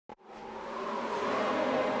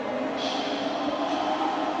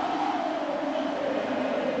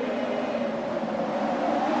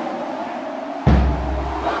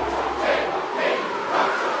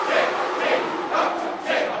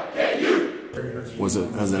was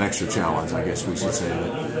as an extra challenge, I guess we should say.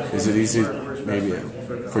 Is it easy maybe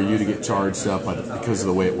for you to get charged up because of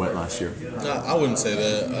the way it went last year? No, I wouldn't say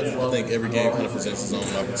that. I think every game kind of presents its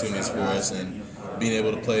own opportunities for us, and being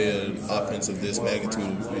able to play an offense of this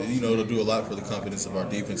magnitude, it'll do a lot for the confidence of our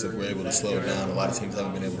defense if we're able to slow it down. A lot of teams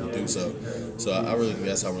haven't been able to do so. So I really think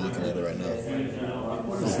that's how we're looking at it right now.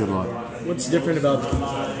 Well, good luck. What's different about the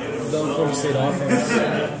Oklahoma State offense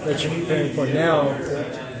that you're preparing for now,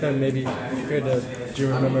 kind of maybe compared to, do you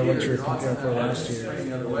remember what you were preparing for last year?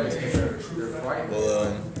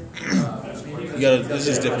 Well, it's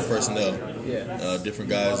just different personnel. Different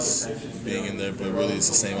guys being in there, but really it's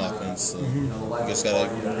the same offense. So we just got to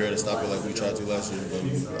prepare to stop it like we tried to last year. But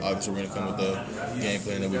obviously we're going to come with a game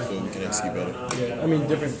plan that we feel we can execute better. Yeah, I mean,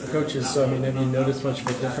 different coaches. So, I mean, have you noticed much of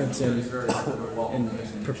a difference in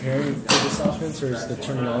preparing for this offense, or is the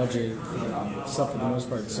terminology stuff for the most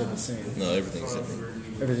part still the same? No, everything's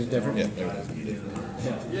different. Everything's different? Yeah, everything's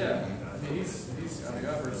different. Yeah.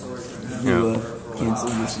 You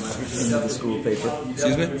canceled your subscription to the school paper.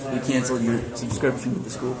 Excuse me? You canceled your subscription to the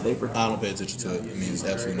school paper. I don't pay attention to it. It means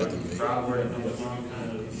absolutely nothing to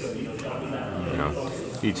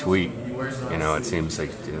me. Each week, it seems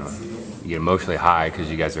like you get emotionally high because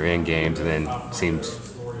you guys are in games, and then it seems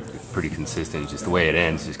pretty consistent. Just the way it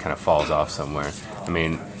ends just kind of falls off somewhere. I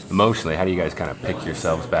mean, emotionally, how do you guys kind of pick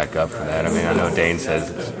yourselves back up for that? I mean, I know Dane says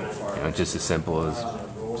it's just as simple as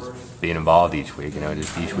being involved each week,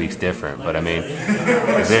 just each week's different. But I mean,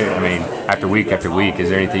 after week, is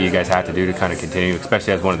there anything you guys have to do to kind of continue,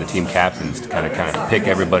 especially as one of the team captains, to kind of pick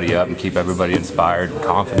everybody up and keep everybody inspired and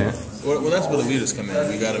confident? Well, that's where the leaders come in.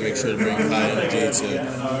 We got to make sure to bring high energy to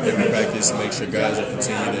every practice and make sure guys are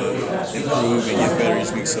continuing to improve and get better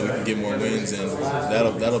each week so we can get more wins, and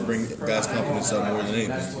that'll bring guys' confidence up more than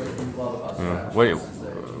anything.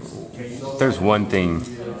 There's one thing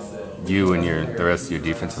you and the rest of your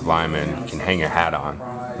defensive linemen can hang your hat on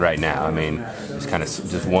right now. I mean, it's kind of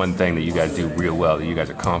just one thing that you guys do real well, that you guys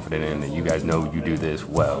are confident in, that you guys know you do this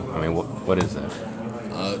well. I mean, what is that?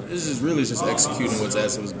 This is really just executing what's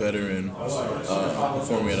asked of us better and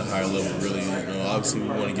performing at a higher level. Really, obviously we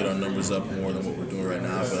want to get our numbers up more than what we're doing right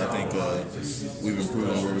now, but I think we've improved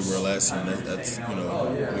on where we were last year. And that's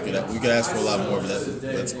we could ask for a lot more, but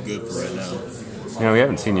that's good for right now. We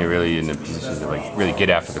haven't seen you really in a position to really get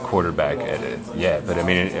after the quarterback yet. But I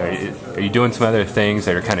mean, are you doing some other things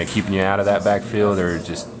that are kind of keeping you out of that backfield, or are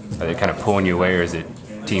they kind of pulling you away, or is it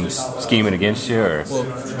teams scheming against you? Or? Well,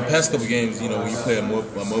 the past couple games, when you play a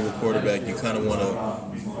mobile quarterback, you kind of want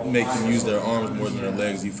to make them use their arms more than their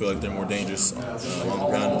legs. You feel like they're more dangerous on the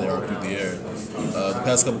ground than they are through the air. The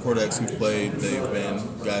past couple quarterbacks we've played, they've been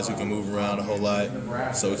guys who can move around a whole lot.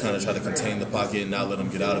 So we kind of try to contain the pocket and not let them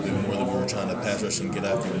get out of it more than we were trying to pass rush and get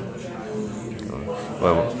after them.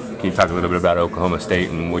 Well, can you talk a little bit about Oklahoma State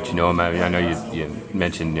and what you know about? I know you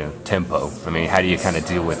mentioned tempo. I mean, how do you kind of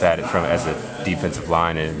deal with that as a defensive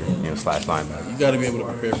line and slash linebacker? You got to be able to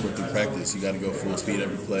prepare for it through practice. You got to go full speed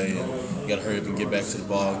every play, and you got to hurry up and get back to the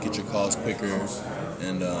ball, get your calls quicker,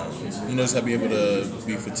 and just have to be able to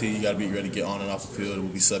be fatigued. You got to be ready to get on and off the field. We'll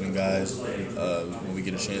be subbing guys when we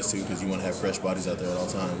get a chance to, because you want to have fresh bodies out there at all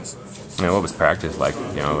times. What was practice like?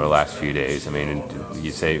 Over the last few days. I mean,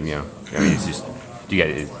 you say it's just. Do you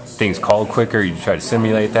get things called quicker? You try to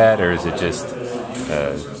simulate that, or is it just?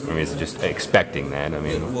 Is it just expecting that? I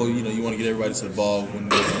mean, well, you want to get everybody to the ball when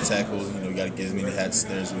they're in the tackles. We got to get as many hats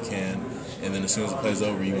there as we can, and then as soon as the play's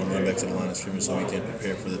over, you want to run back to the line of scrimmage so we can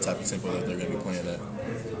prepare for the type of tempo that they're going to be playing at.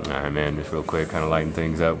 All right, man. Just real quick, kind of lighten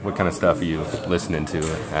things up. What kind of stuff are you listening to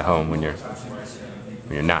at home when you're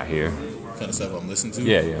not here? What kind of stuff I'm listening to?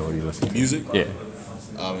 Yeah. What are you listening to? Music? Yeah.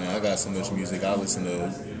 Oh man, I got so much music. I listen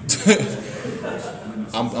to.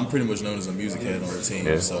 I'm pretty much known as a music head on the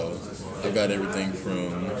team, so I've got everything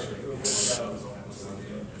from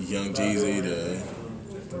Young Jeezy to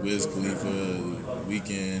Wiz Khalifa,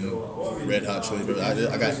 Weeknd, Red Hot Chili Peppers.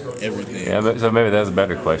 I got everything. Yeah, but, so maybe that's a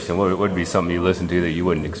better question. What would be something you listen to that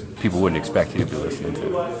people wouldn't expect you to be listening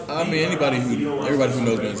to? I mean, everybody who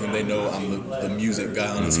knows me on the team, they know I'm the music guy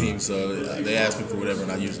on the team, so they ask me for whatever,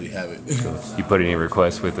 and I usually have it. You put any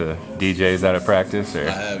requests with the DJs out of practice? Or?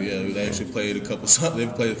 I have, yeah. They actually played a couple songs.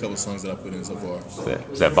 They've played a couple songs that I put in so far.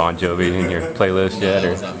 Is that Bon Jovi in your playlist yet? No,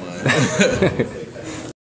 that was not mine.